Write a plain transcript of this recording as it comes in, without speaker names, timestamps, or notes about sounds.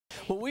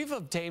Well, we've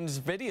obtained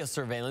video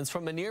surveillance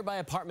from a nearby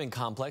apartment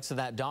complex of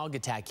that dog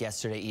attack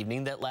yesterday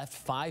evening that left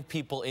 5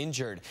 people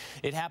injured.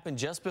 It happened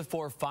just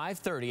before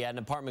 5:30 at an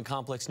apartment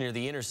complex near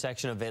the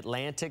intersection of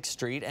Atlantic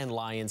Street and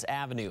Lyons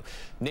Avenue.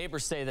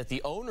 Neighbors say that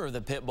the owner of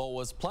the pit bull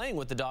was playing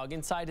with the dog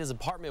inside his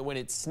apartment when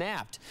it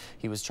snapped.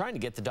 He was trying to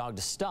get the dog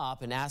to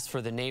stop and asked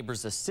for the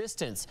neighbor's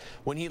assistance.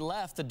 When he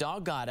left, the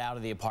dog got out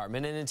of the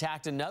apartment and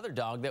attacked another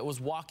dog that was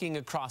walking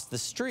across the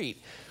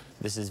street.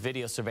 This is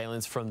video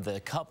surveillance from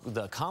the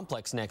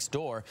complex next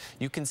door.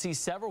 You can see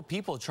several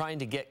people trying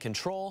to get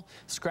control.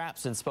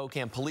 Scraps and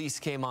Spokane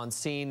police came on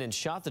scene and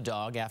shot the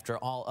dog after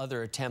all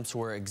other attempts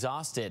were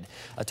exhausted.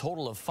 A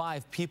total of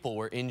 5 people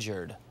were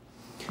injured.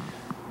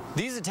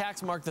 These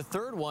attacks mark the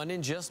 3rd one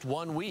in just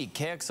 1 week.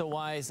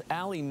 KXLY's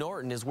Allie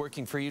Norton is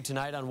working for you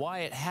tonight on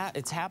why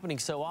it's happening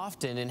so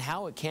often and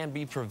how it can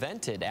be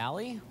prevented.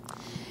 Allie?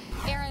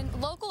 Aaron,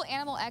 local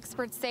animal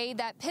experts say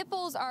that pit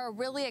bulls are a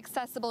really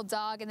accessible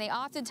dog, and they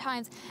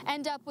oftentimes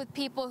end up with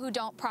people who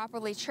don't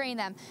properly train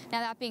them. Now,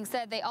 that being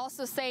said, they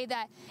also say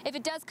that if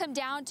it does come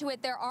down to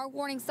it, there are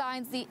warning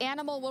signs the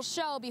animal will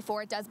show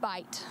before it does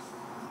bite.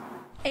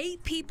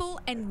 8 people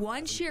and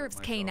 1 sheriff's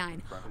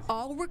canine,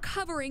 all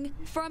recovering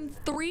from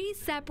 3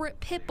 separate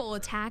pit bull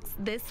attacks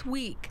this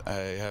week.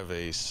 I have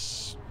a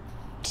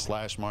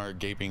slash mark,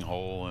 gaping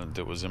hole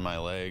that was in my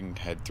leg,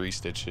 had 3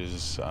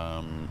 stitches.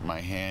 My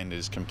hand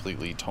is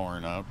completely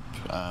torn up,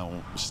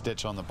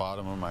 stitch on the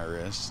bottom of my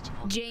wrist.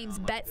 James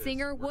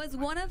Betzinger was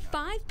one of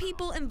 5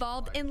 people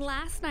involved in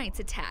last night's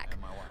attack.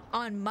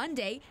 On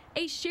Monday,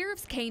 a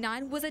sheriff's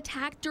canine was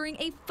attacked during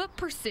a foot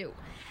pursuit.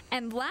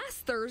 And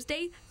last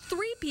Thursday,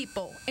 3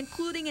 people,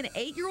 including an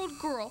 8-year-old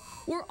girl,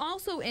 were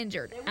also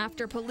injured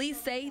after police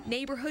say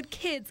neighborhood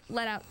kids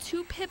let out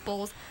 2 pit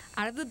bulls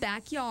out of the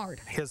backyard.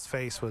 His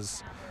face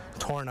was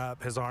torn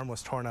up, his arm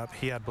was torn up,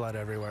 he had blood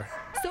everywhere.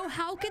 So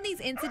how can these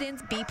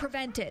incidents be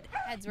prevented?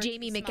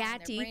 Jamie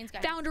McAtee,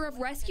 founder of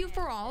Rescue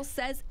for All,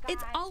 says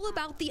it's all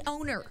about the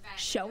owner,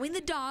 showing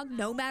the dog,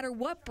 no matter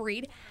what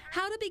breed,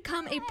 how to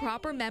become a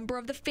proper member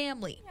of the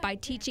family by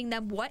teaching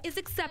them what is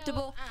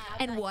acceptable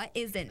and what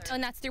isn't.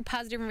 And that's through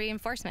positive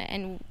reinforcement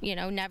and,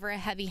 never a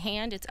heavy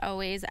hand. It's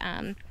always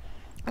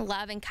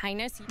love and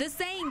kindness. The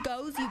saying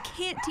goes, you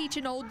can't teach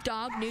an old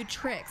dog new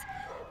tricks.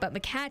 But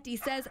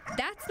McAtee says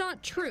that's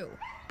not true,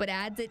 but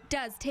adds it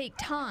does take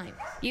time.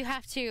 You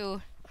have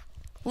to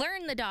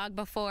learn the dog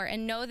before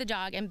and know the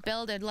dog and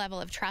build a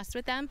level of trust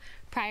with them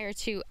prior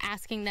to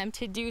asking them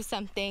to do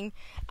something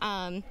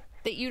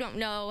that you don't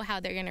know how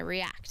they're going to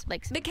react.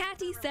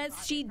 McAtee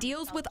says she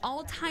deals with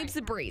all types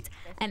of breeds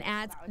and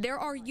adds there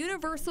are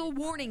universal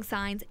warning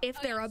signs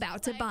if they're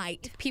about to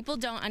bite. People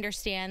don't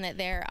understand that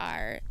there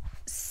are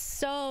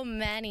so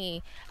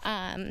many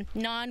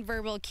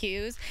nonverbal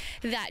cues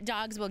that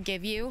dogs will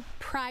give you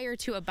prior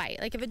to a bite.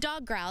 Like if a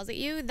dog growls at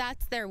you,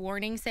 that's their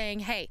warning saying,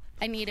 hey,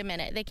 I need a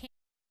minute. They can't.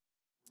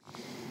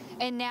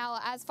 And now,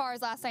 as far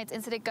as last night's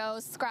incident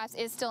goes, Scraps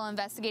is still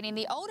investigating.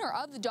 The owner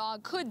of the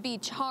dog could be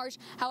charged.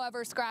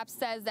 However, Scraps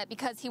says that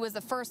because he was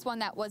the first one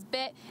that was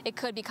bit, it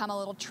could become a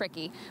little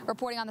tricky.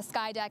 Reporting on the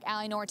Sky Deck,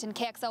 Allie Norton,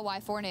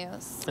 KXLY 4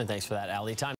 News. And thanks for that, Allie. Time